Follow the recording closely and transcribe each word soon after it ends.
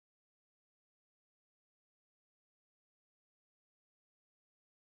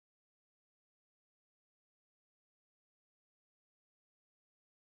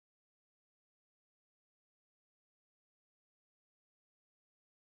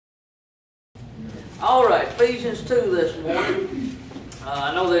All right, Ephesians 2 this morning.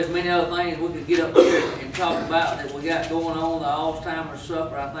 I know there's many other things we could get up here and talk about that we got going on. The Alzheimer's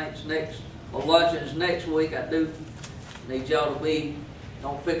supper, I think, is next, or luncheon's next week. I do need y'all to be,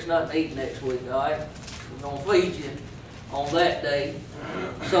 don't fix nothing to eat next week, all right? We're going to feed you on that day.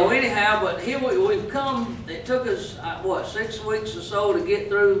 So anyhow, but here we've come, it took us, 6 weeks or so to get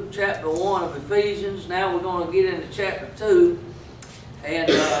through chapter 1 of Ephesians. Now we're going to get into chapter 2. And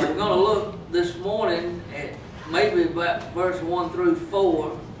we're going to look this morning at maybe about verse 1 through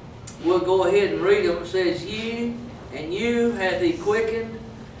 4. We'll go ahead and read them. It says, You hath he quickened,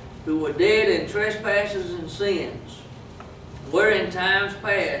 who were dead in trespasses and sins, where in times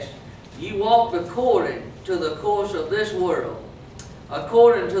past ye walked according to the course of this world,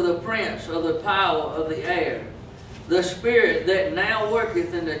 according to the prince of the power of the air, the spirit that now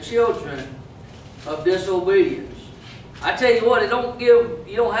worketh in the children of disobedience. I tell you what,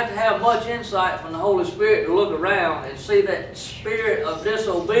 you don't have to have much insight from the Holy Spirit to look around and see that spirit of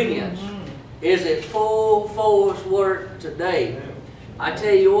disobedience is at full force work today. I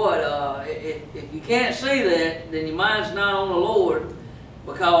tell you what, if you can't see that, then your mind's not on the Lord,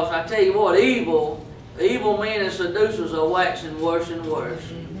 because I tell you what, evil men and seducers are waxing worse and worse.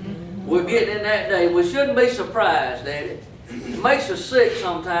 We're getting in that day. We shouldn't be surprised at it. It makes us sick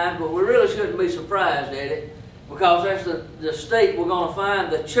sometimes, but we really shouldn't be surprised at it, because that's the state we're going to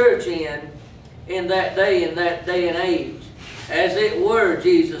find the church in that day and age. As it were,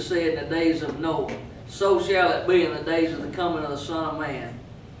 Jesus said, in the days of Noah, so shall it be in the days of the coming of the Son of Man.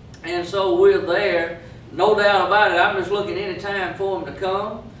 And so we're there, no doubt about it. I'm just looking any time for Him to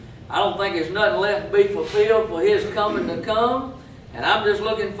come. I don't think there's nothing left to be fulfilled for His coming to come. And I'm just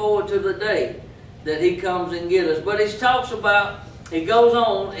looking forward to the day that He comes and gets us. But He goes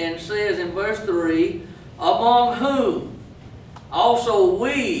on and says in verse 3, among whom also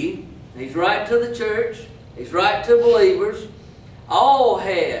we, he's right to the church, he's right to believers, all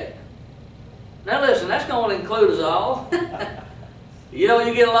had. Now listen, that's going to include us all. You know,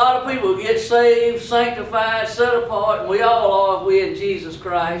 you get a lot of people who get saved, sanctified, set apart, and we all are if we're in Jesus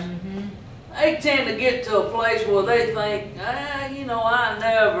Christ. They tend to get to a place where they think, I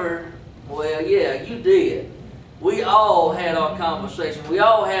never. Well, yeah, you did. We all had our conversation. We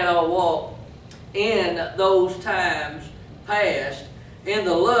all had our walk in those times past, in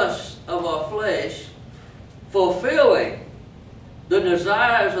the lusts of our flesh, fulfilling the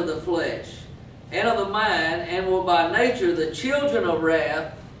desires of the flesh and of the mind, and were by nature the children of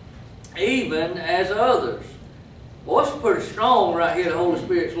wrath, even as others. Boy, it's pretty strong right here the Holy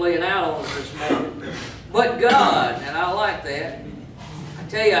Spirit's laying out on us this morning. But God, and I like that. I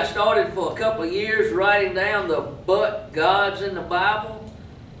tell you, I started for a couple of years writing down the but gods in the Bible.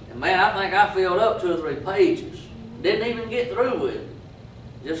 And man, I think I filled up 2 or 3 pages. Didn't even get through with it.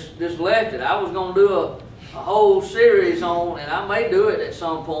 Just left it. I was going to do a whole series on, and I may do it at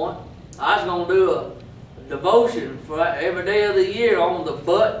some point. I was going to do a devotion for every day of the year on the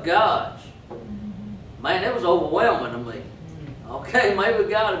but gods. Man, it was overwhelming to me. Okay, maybe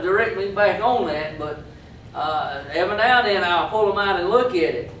God will direct me back on that, but every now and then I'll pull them out and look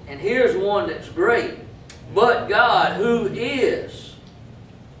at it. And here's one that's great. But God, who is.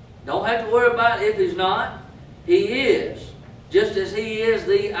 Don't have to worry about if He's not. He is. Just as He is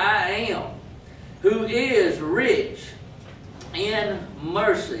the I Am. Who is rich in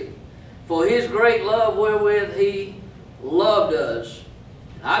mercy. For His great love wherewith He loved us.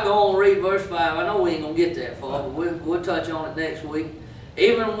 I go on and read verse 5. I know we ain't going to get that far, but we'll touch on it next week.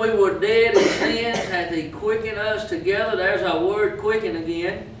 Even when we were dead in sins, hath He quickened us together. There's our word, quicken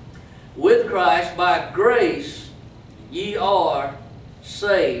again. With Christ, by grace ye are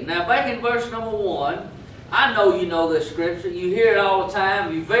saved. Now back in verse number 1, I know you know this scripture. You hear it all the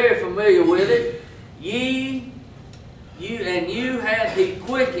time. You're very familiar with it. You hath He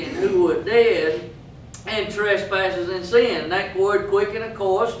quickened who were dead in trespasses and sin. That word quicken, of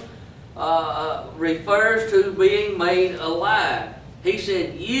course, refers to being made alive. He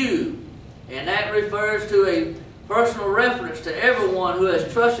said you, and that refers to a personal reference to everyone who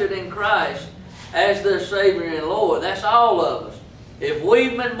has trusted in Christ as their Savior and Lord. That's all of us. If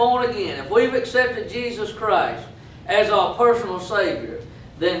we've been born again, if we've accepted Jesus Christ as our personal Savior,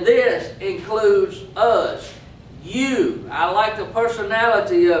 then this includes us. You. I like the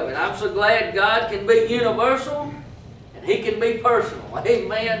personality of it. I'm so glad God can be universal and He can be personal.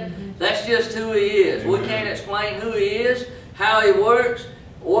 Amen. That's just who He is. We can't explain who He is, how He works.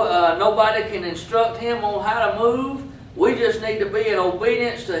 Nobody can instruct Him on how to move. We just need to be in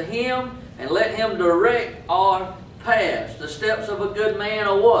obedience to Him and let Him direct our paths. The steps of a good man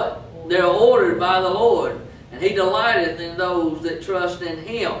are what? They're ordered by the Lord, and He delighteth in those that trust in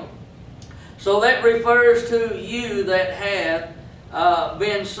Him. So that refers to you that hath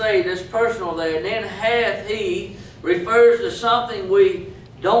been saved. It's personal there. And then hath he refers to something we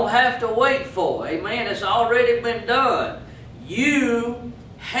don't have to wait for. Amen. It's already been done. You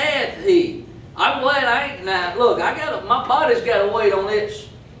hath he. I'm glad I ain't now. Look, my body's got to wait on its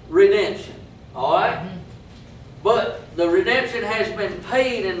redemption. All right? But the redemption has been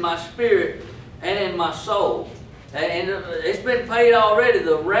paid in my spirit and in my soul. And it's been paid already.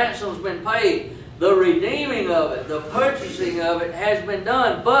 The ransom's been paid. The redeeming of it, the purchasing of it has been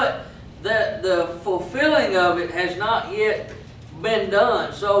done. But the fulfilling of it has not yet been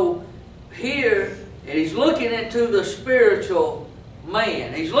done. So here, he's looking into the spiritual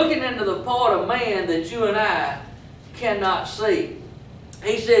man. He's looking into the part of man that you and I cannot see.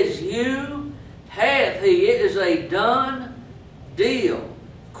 He says, you hath he. It is a done deal.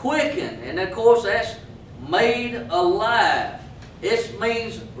 Quickened. And of course that's made alive. It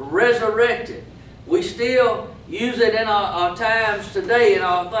means resurrected. We still use it in our times today in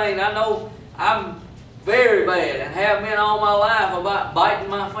our thing. I know I'm very bad and have been all my life about biting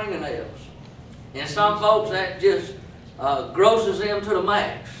my fingernails. And some folks that just grosses them to the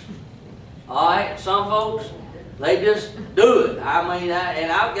max. Alright, some folks, they just do it. I mean,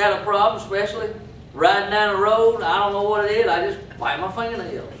 and I've got a problem, especially riding down the road. I don't know what it is. I just bite my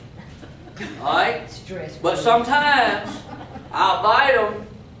fingernails. Alright? But sometimes I'll bite them,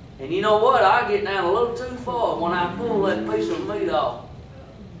 and you know what? I'll get down a little too far when I pull that piece of meat off.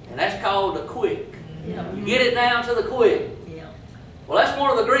 And that's called the quick. Yeah. You get it down to the quick. Yeah. Well, that's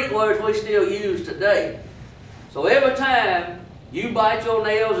one of the Greek words we still use today. So every time you bite your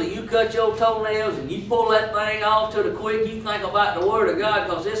nails or you cut your toenails and you pull that thing off to the quick, you think about the Word of God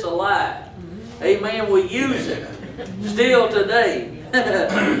because it's alive. Mm-hmm. Amen. We use it still today.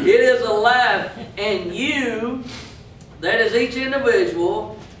 It is alive. And you, that is each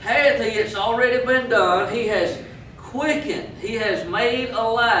individual, hath he. It's already been done. He has quickened. He has made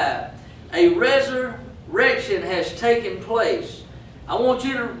alive. A resurrection has taken place. I want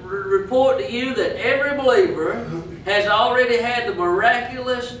you to report to you that every believer has already had the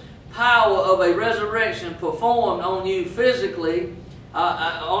miraculous power of a resurrection performed on you physically,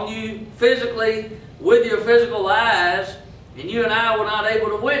 with your physical eyes, and you and I were not able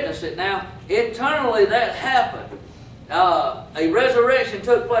to witness it. Now, internally that happened. A resurrection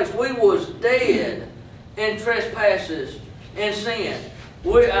took place. We was dead in trespasses and sin.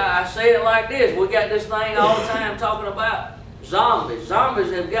 I say it like this. We got this thing all the time talking about zombies.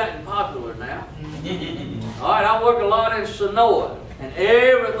 Zombies have gotten popular now. All right, I work a lot in Sonora, and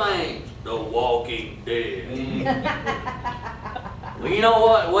everything's The Walking Dead. Well, you know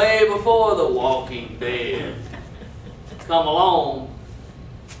what? Way before The Walking Dead come along,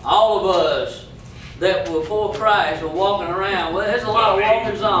 all of us that were before Christ were walking around. Well, there's a lot of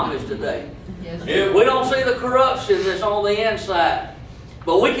walking zombies today. Yes. We don't see the corruption that's on the inside.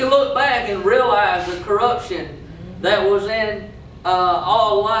 But we can look back and realize the corruption that was in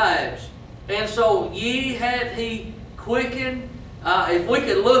our lives. And so, ye hath he quickened. If we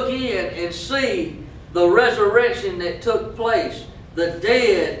could look in and see the resurrection that took place, the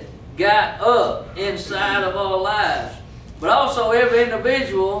dead got up inside of our lives. But also every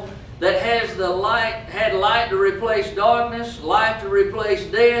individual that has the light, had light to replace darkness, life to replace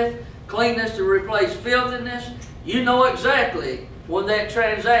death, cleanness to replace filthiness, you know exactly when that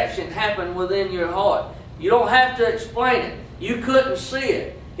transaction happened within your heart. You don't have to explain it. You couldn't see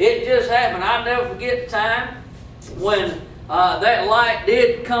it. It just happened. I'll never forget the time when that light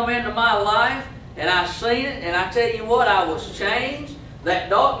did come into my life, and I seen it, and I tell you what, I was changed.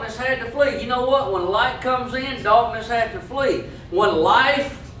 That darkness had to flee. You know what? When light comes in, darkness has to flee. When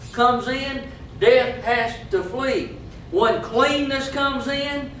life comes in, death has to flee. When cleanness comes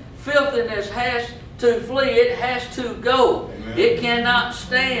in, filthiness has to flee. It has to go. Amen. It cannot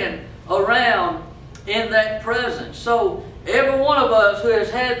stand around in that presence. So every one of us who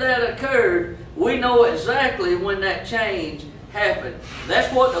has had that occurred, we know exactly when that change happened.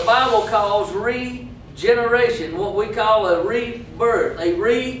 That's what the Bible calls regeneration, what we call a rebirth, a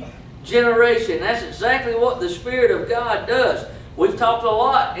regeneration. That's exactly what the Spirit of God does. We've talked a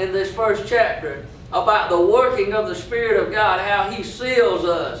lot in this first chapter about the working of the Spirit of God, how He seals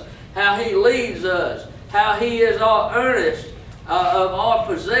us, how He leads us, how He is our earnest of our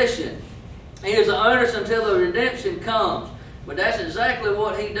possession. He is the earnest until the redemption comes. But that's exactly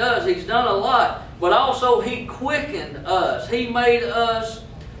what He does. He's done a lot. But also He quickened us. He made us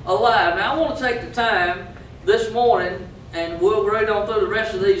alive. Now I want to take the time this morning, and we'll read on through the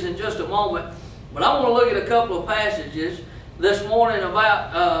rest of these in just a moment, but I want to look at a couple of passages this morning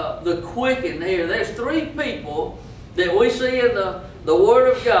about the quicken here. There's three people that we see in the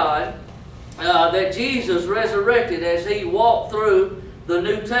Word of God that Jesus resurrected as he walked through the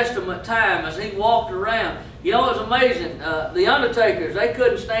New Testament time, as he walked around. You know, it was amazing. The undertakers, they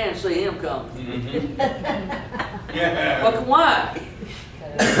couldn't stand to see him coming. But why?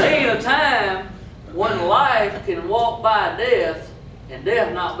 There ain't a time when life can walk by death and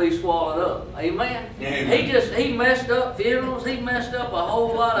death not be swallowed up. Amen? Amen. He messed up funerals. He messed up a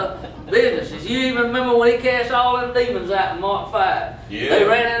whole lot of businesses. You even remember when he cast all them demons out in Mark 5. Yeah. They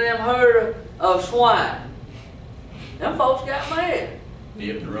ran in them herd of swine. Them folks got mad.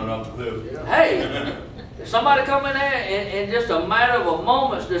 You have to run off the cliff. Yeah. Hey, if somebody come in there and just a matter of a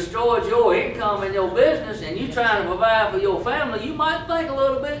moment destroys your income and your business and you trying to provide for your family, you might think a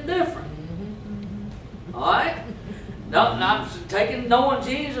little bit different. All right? Not taking knowing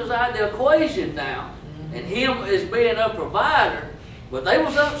Jesus out of the equation now, and him as being a provider, but they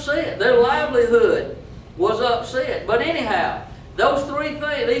was upset. Their livelihood was upset. But anyhow, those three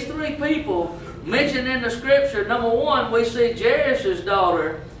things, these three people mentioned in the scripture. Number one, we see Jairus'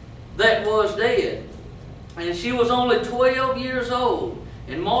 daughter that was dead, and she was only 12 years old.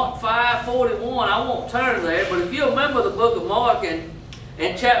 In Mark 5:41, I won't turn there, but if you remember the book of Mark and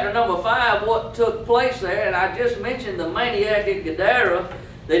chapter number 5, what took place there, and I just mentioned the maniac in Gadara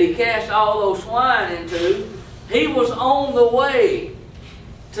that he cast all those swine into, he was on the way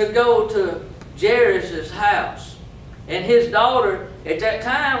to go to Jairus' house. And his daughter at that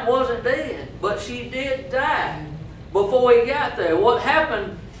time wasn't dead, but she did die before he got there. What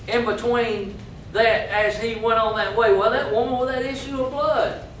happened in between that as he went on that way? Well, that woman with that issue of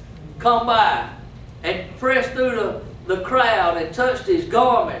blood come by and pressed through the crowd and touched his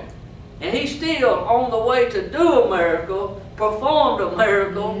garment. And he's still on the way to do a miracle, performed a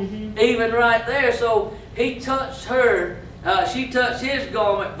miracle, even right there. So he touched her, she touched his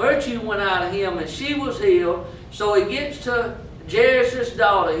garment, virtue went out of him, and she was healed. So he gets to Jairus'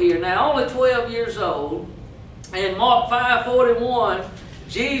 daughter here, now only 12 years old. In Mark 5:41,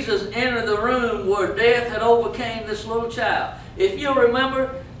 Jesus entered the room where death had overcame this little child. If you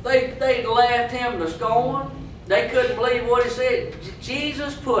remember, they laughed him to scorn. They couldn't believe what he said.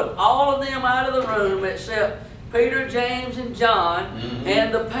 Jesus put all of them out of the room except Peter, James, and John,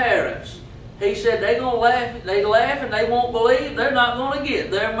 and the parents. He said they're going to laugh. They laugh and they won't believe. They're not going to get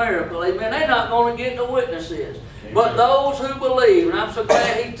their miracle. Amen. They're not going to get the witnesses. Amen. But those who believe, and I'm so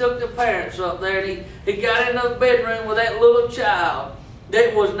glad he took the parents up there and he got in the bedroom with that little child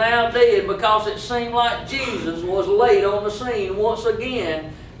that was now dead, because it seemed like Jesus was late on the scene once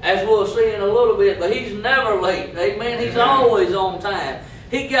again, as we'll see in a little bit, but he's never late. Amen. He's always on time.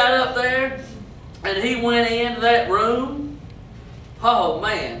 He got up there and he went into that room. Oh,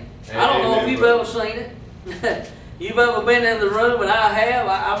 man. I don't know if you've ever seen it. You've ever been in the room, and I have.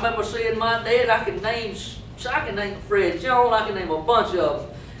 I remember seeing my dad. I can name Fred Jones. I can name a bunch of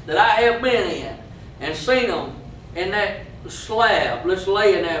them that I have been in and seen them in that slab, just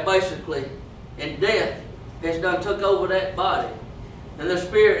laying there basically, and death has done took over that body. And the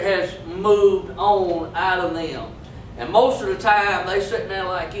spirit has moved on out of them. And most of the time, they sitting there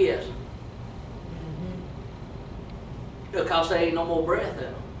like this. Because there ain't no more breath in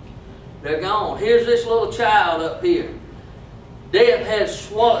them. They're gone. Here's this little child up here.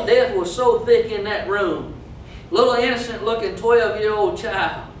 Death was so thick in that room. Little innocent looking 12-year-old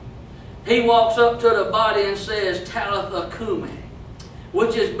child. He walks up to the body and says, Talitha Kumi,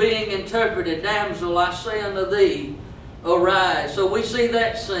 which is being interpreted, damsel, I say unto thee, arise. So we see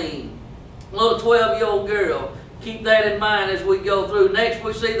that scene. Little 12-year-old girl. Keep that in mind as we go through. Next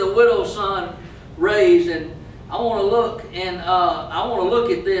we see the widow's son raised, and I want to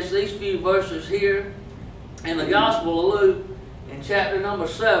look at these few verses here in the Gospel of Luke in chapter number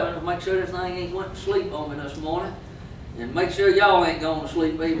 7 to make sure this thing ain't went to sleep on me this morning, and make sure y'all ain't going to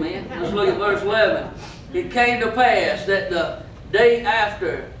sleep. Amen. Let's look at verse 11. It came to pass that the day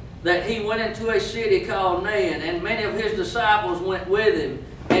after that he went into a city called Nain, and many of his disciples went with him,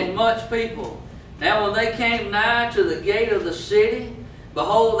 and much people. Now when they came nigh to the gate of the city,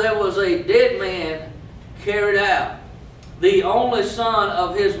 behold, there was a dead man carried out, the only son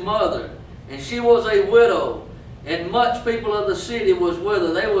of his mother, and she was a widow, and much people of the city was with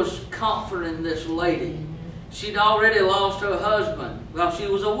her. They was comforting this lady. She'd already lost her husband while she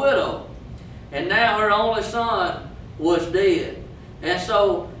was a widow, and now her only son was dead. And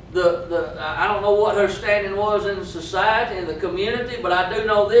so I don't know what her standing was in society, in the community, but I do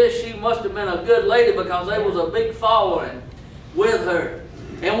know this: she must have been a good lady, because there was a big following with her.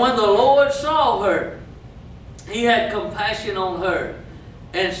 And when the Lord saw her, he had compassion on her,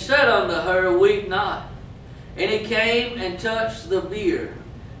 and said unto her, weep not. And he came and touched the bier.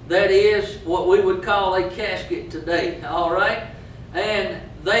 That is what we would call a casket today, all right? And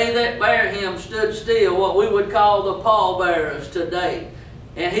they that bare him stood still, what we would call the pallbearers today.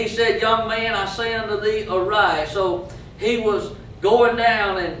 And he said, young man, I say unto thee, arise. So he was going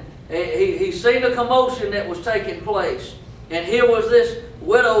down, and he seen a commotion that was taking place. And here was this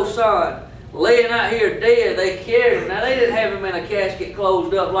widow's son laying out here dead. They carried him. Now, they didn't have him in a casket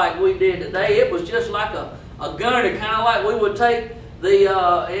closed up like we did today. It was just like a gurney, kind of like we would take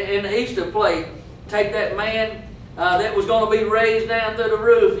in the Easter plate, take that man that was going to be raised down through the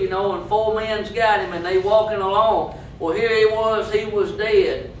roof, you know, and 4 men's got him, and they walking along. Well, here he was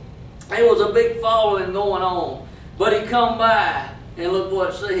dead. There was a big following going on. But he come by, and look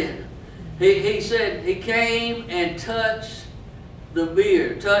what it said. He said he came and touched the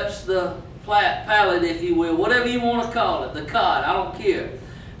bier, touched the pallet, if you will, whatever you want to call it, the cot, I don't care.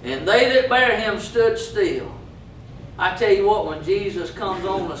 And they that bare him stood still. I tell you what, when Jesus comes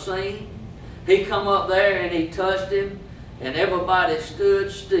on the scene, he come up there and he touched him, and everybody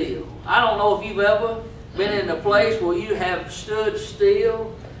stood still. I don't know if you've ever been in a place where you have stood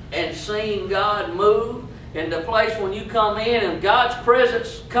still and seen God move. In the place when you come in and God's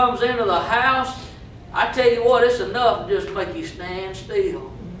presence comes into the house, I tell you what, it's enough to just make you stand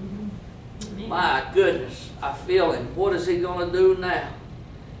still. My goodness, I feel him. What is he going to do now?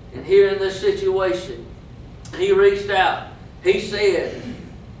 And here in this situation, he reached out. He said,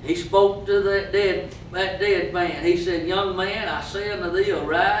 he spoke to that dead man. He said, young man, I say unto thee,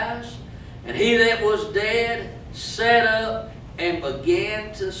 arise. And he that was dead sat up and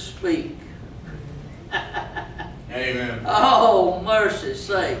began to speak. Amen. Oh, mercy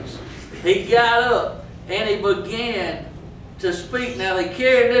sakes. He got up and he began to speak. Now, they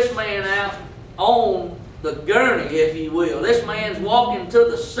carried this man out on the gurney, if you will. This man's walking to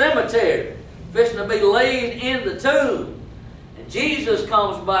the cemetery, fixing to be laid in the tomb. And Jesus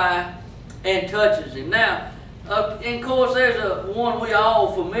comes by and touches him. Now, of course, there's one we are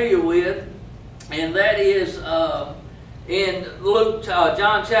all familiar with, and that is in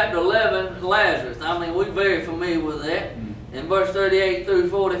John chapter 11, Lazarus. I mean, we're very familiar with that. In verse 38 through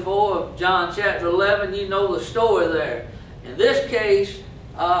 44 of John chapter 11, you know the story there. In this case,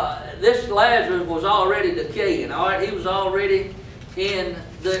 this Lazarus was already decaying. All right, he was already in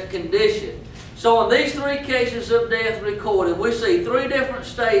the condition. So in these 3 cases of death recorded, we see 3 different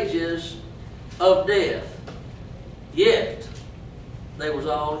stages of death. Yet, they was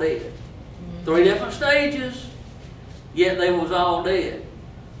all dead. 3 different stages, yet they was all dead.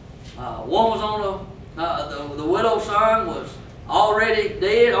 One was on the widow's son was already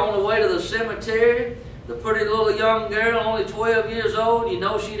dead, on the way to the cemetery. The pretty little young girl, only 12 years old, you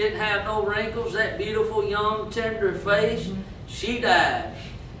know she didn't have no wrinkles, that beautiful young tender face, she died.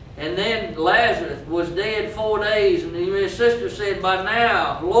 And then Lazarus was dead 4 days, and his sister said, by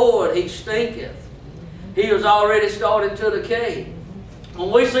now, Lord, he stinketh. He was already starting to decay.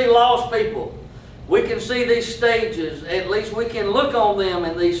 When we see lost people, we can see these stages. At least we can look on them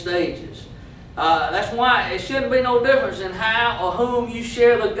in these stages. That's why it shouldn't be no difference in how or whom you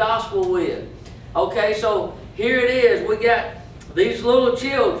share the gospel with. Okay, so here it is. We got these little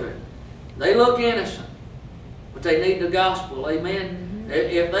children. They look innocent, but they need the gospel. Amen.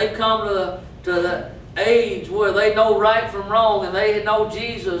 If they come to the age where they know right from wrong and they know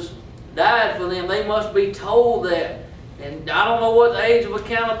Jesus died for them, they must be told that. And I don't know what the age of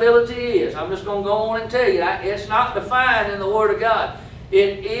accountability is. I'm just going to go on and tell you. It's not defined in the Word of God.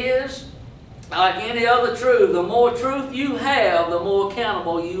 It is like any other truth. The more truth you have, the more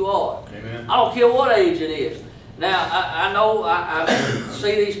accountable you are. Amen. I don't care what age it is. Now, I know I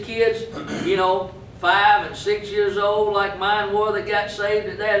see these kids, you know, 5 and 6 years old like mine were that got saved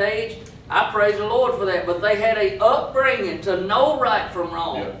at that age. I praise the Lord for that. But they had an upbringing to know right from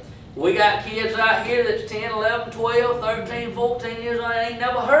wrong. Yep. We got kids out here that's 10, 11, 12, 13, 14 years old and ain't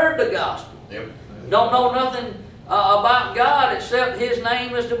never heard the gospel. Yep. Don't know nothing about God except His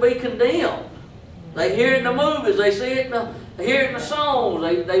name is to be condemned. They hear it in the movies, they see it, they hear it in the songs,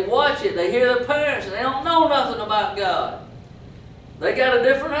 they watch it, they hear their parents, and they don't know nothing about God. They got a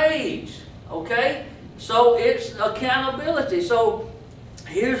different age, okay? So it's accountability. So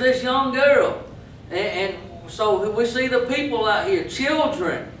here's this young girl, and so we see the people out here,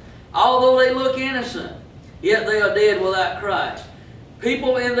 children. Although they look innocent, yet they are dead without Christ.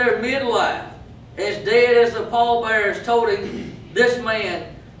 People in their midlife, as dead as the pallbearers toting this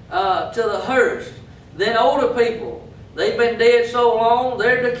man to the hearse. Then older people, they've been dead so long,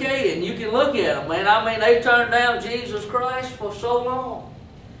 they're decaying. You can look at them, man. I mean, they've turned down Jesus Christ for so long.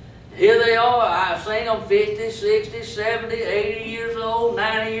 Here they are. I've seen them 50, 60, 70, 80 years old,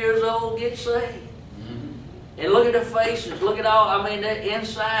 90 years old get saved. And look at their faces. Look at all, I mean, they're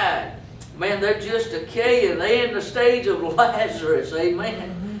inside. man, they're just decaying. They're in the stage of Lazarus,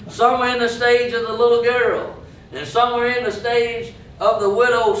 amen. Some are in the stage of the little girl, and some are in the stage of the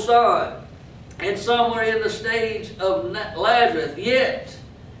widow's son, and some are in the stage of Lazarus. Yet,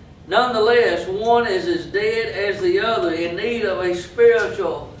 nonetheless, one is as dead as the other, in need of a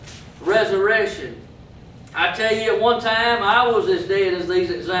spiritual resurrection. I tell you, at one time, I was as dead as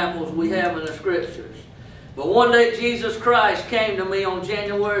these examples we have in the Scriptures. But one day, Jesus Christ came to me on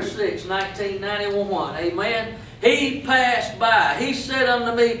January 6, 1991. Amen. He passed by. He said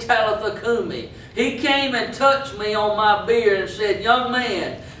unto me, Talitha Cumi. He came and touched me on my beard and said, Young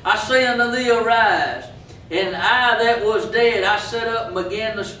man, I say unto thee, arise. And I that was dead, I sat up and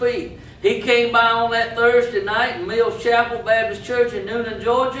began to speak. He came by on that Thursday night in Mills Chapel Baptist Church in Newnan,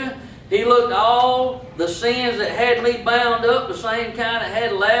 Georgia. He looked at all the sins that had me bound up, the same kind that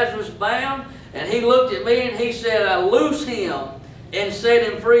had Lazarus bound. And he looked at me and he said, I loose him and set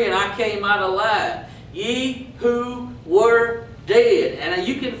him free, and I came out alive. Ye who were dead. And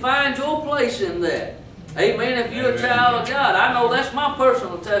you can find your place in that. Amen. If you're a child of God. I know that's my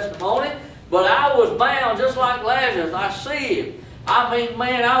personal testimony. But I was bound just like Lazarus. I see him. I mean,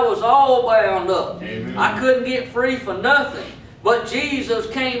 man, I was all bound up. Amen. I couldn't get free for nothing. But Jesus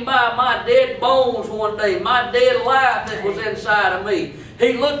came by my dead bones one day, my dead life that was inside of me.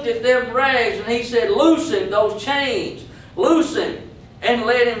 He looked at them rags and he said, loosen those chains. Loosen and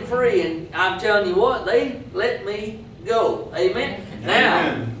let him free. And I'm telling you what, they let me go. Amen. Amen.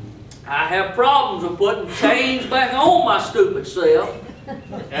 Now, I have problems with putting chains back on my stupid self.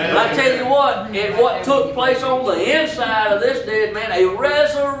 But I tell you what, and what took place on the inside of this dead man, a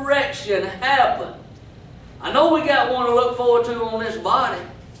resurrection happened. I know we got one to look forward to on this body.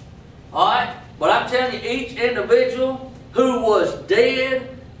 Alright? But I'm telling you, each individual who was dead,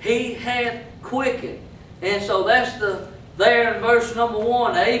 he hath quickened. And so that's there in verse number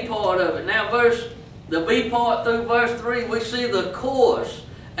 1, the A part of it. Now the B part through verse 3, we see the course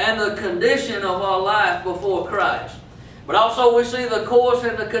and the condition of our life before Christ. But also we see the course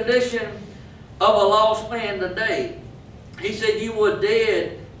and the condition of a lost man today. He said, you were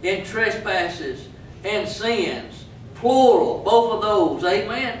dead in trespasses and sins. Plural, both of those.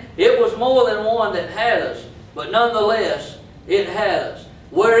 Amen. It was more than one that had us, but nonetheless, it had us.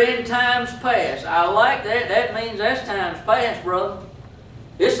 We're in times past. I like that. That means that's times past, brother.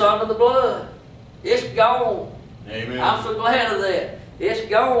 It's under the blood. It's gone. Amen. I'm so glad of that. It's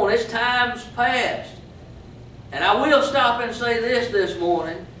gone. It's times past. And I will stop and say this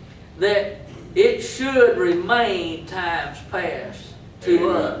morning, that it should remain times past to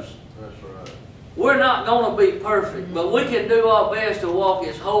us. That's right. We're not going to be perfect, but we can do our best to walk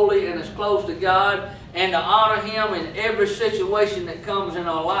as holy and as close to God and to honor Him in every situation that comes in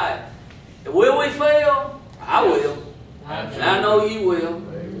our life. Will we fail? I will. And I know you will.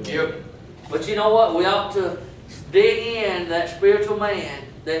 Yep. But you know what? We ought to dig in that spiritual man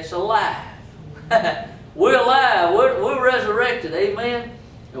that's alive. We're alive. We're resurrected. Amen?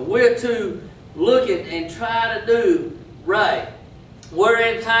 And we're to look at and try to do right. Where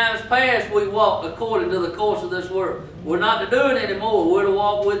in times past we walked according to the course of this world. We're not to do it anymore. We're to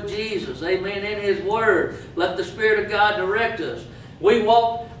walk with Jesus. Amen. In His Word. Let the Spirit of God direct us. We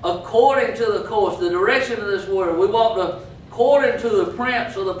walk according to the course, the direction of this Word. We walk according to the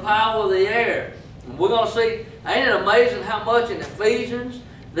prince of the power of the air. And we're going to see, ain't it amazing how much in Ephesians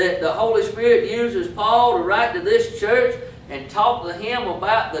that the Holy Spirit uses Paul to write to this church and talk to him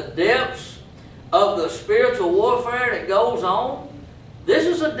about the depths of the spiritual warfare that goes on? This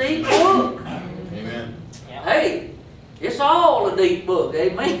is a deep book. Amen. Hey, it's all a deep book.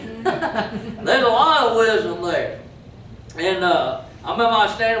 Amen. There's a lot of wisdom there. And I remember I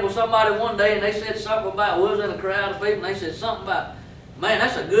was standing with somebody one day and they said something about, we was in a crowd of people, and they said something about, man,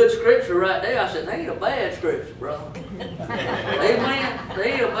 that's a good scripture right there. I said, they ain't a bad scripture, brother. Amen.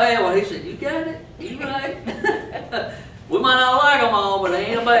 They ain't a bad one. He said, you got it? You right? We might not like them all, but they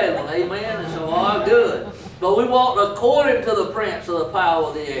ain't a bad one. Amen. And so, all good. But we walked according to the prince of the power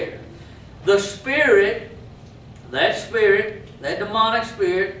of the air. The spirit, that demonic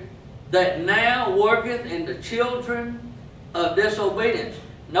spirit, that now worketh in the children of disobedience.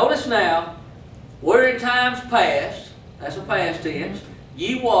 Notice now, we're in times past. That's a past tense.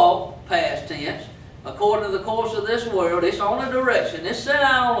 Ye walk, past tense, according to the course of this world. It's on a direction. It's set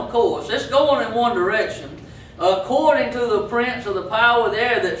out on a course. It's going in one direction. According to the prince of the power of the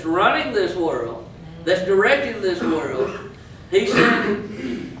air that's running this world, that's directing this world. He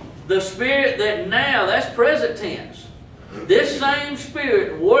said, the spirit that now, that's present tense. This same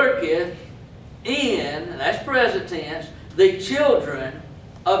spirit worketh in, that's present tense, the children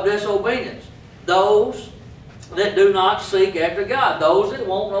of disobedience. Those that do not seek after God. Those that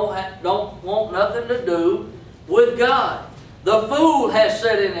don't want nothing to do with God. The fool has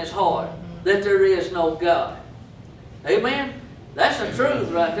said in his heart that there is no God. Amen? That's the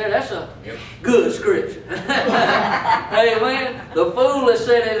truth right there. That's a good scripture. Amen? The fool has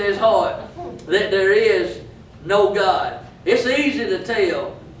said in his heart that there is no God. It's easy to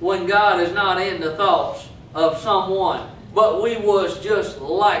tell when God is not in the thoughts of someone. But we was just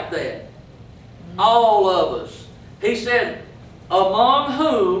like that. All of us. He said, among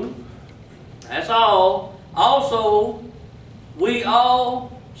whom, that's all, also we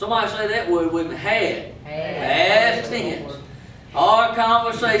all, somebody say that word with me, had. Past tense. Our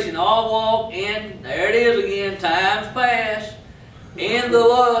conversation, our walk in, there it is again, times past, in the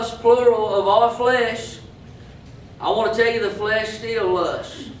lust, plural, of our flesh. I want to tell you the flesh still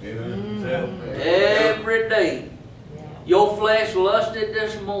lusts. Every day. Your flesh lusted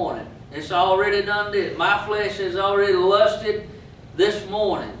this morning. It's already done this. My flesh has already lusted this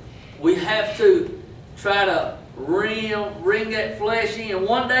morning. We have to try to ring that flesh in.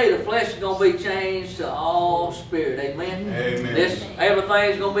 One day the flesh is going to be changed to all spirit. Amen? Amen.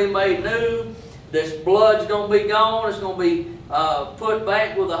 Everything's going to be made new. This blood's going to be gone. It's going to be put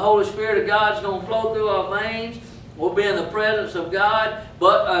back with the Holy Spirit of God. It's going to flow through our veins. We'll be in the presence of God.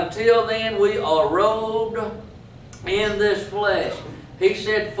 But until then, we are robed in this flesh. He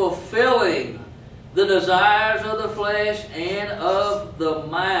said, fulfilling the desires of the flesh and of the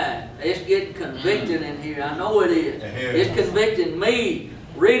mind. It's getting convicted in here. I know it is. It's convicting me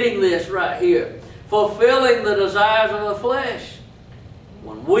reading this right here. Fulfilling the desires of the flesh.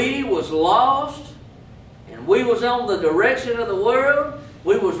 When we was lost and we was on the direction of the world,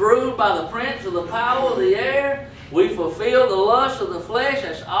 we was ruled by the prince of the power of the air. We fulfilled the lust of the flesh.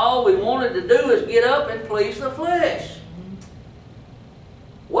 That's all we wanted to do is get up and please the flesh.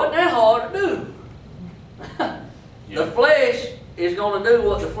 Wasn't that hard to do? The flesh is going to do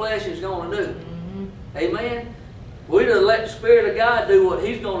what the flesh is going to do. Amen? We to let the Spirit of God do what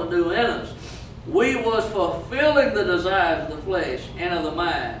He's going to do in us. We was fulfilling the desires of the flesh and of the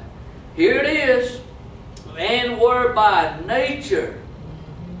mind. Here it is. And were by nature.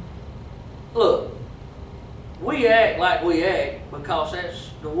 Look, we act like we act because that's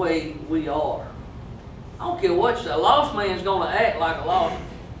the way we are. I don't care what you say. A lost man's going to act like a lost man.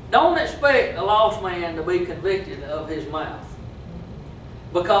 Don't expect a lost man to be convicted of his mouth.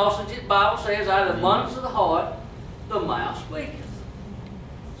 Because the Bible says, out of the abundance of the heart, the mouth speaketh.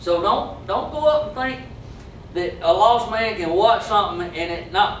 So don't go up and think that a lost man can watch something and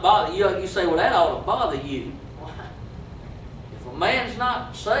it not bother you. You say, well, that ought to bother you. If a man's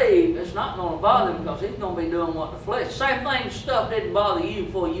not saved, it's not going to bother him because he's going to be doing what the flesh. Same thing, stuff didn't bother you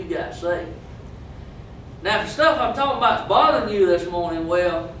before you got saved. Now, if the stuff I'm talking about is bothering you this morning,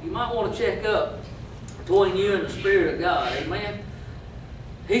 well, you might want to check up between you and the Spirit of God. Amen?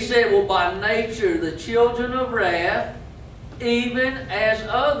 He said, well, by nature, the children of wrath, even as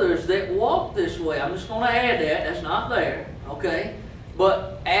others that walk this way. I'm just going to add that. That's not there. Okay?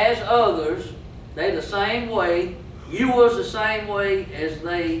 But as others, they the same way. You was the same way as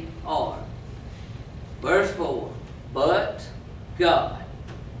they are. Verse 4. But God.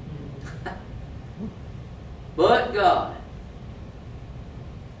 But God.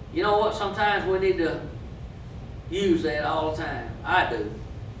 You know what? Sometimes we need to use that all the time. I do.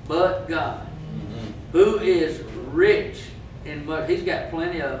 But God. Who is rich in mercy. He's got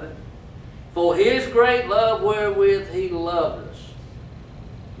plenty of it. For His great love wherewith He loved us.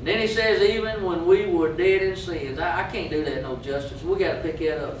 And then He says, even when we were dead in sins. I can't do that no justice. We got to pick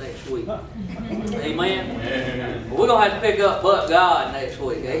that up next week. Amen? We're going to have to pick up but God next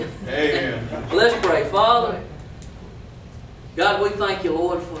week. Eh? Amen. Let's pray. Father, God, we thank you,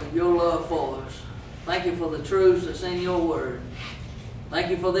 Lord, for your love for us. Thank you for the truths that's in your word. Thank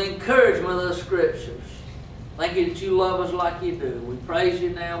you for the encouragement of the Scriptures. Thank you that you love us like you do. We praise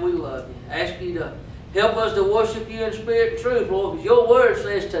you now. We love you. Ask you to help us to worship you in spirit and truth, Lord, because your word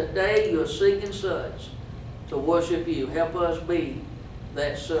says today you're seeking such to worship you. Help us be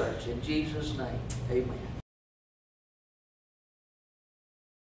that such. In Jesus' name, amen.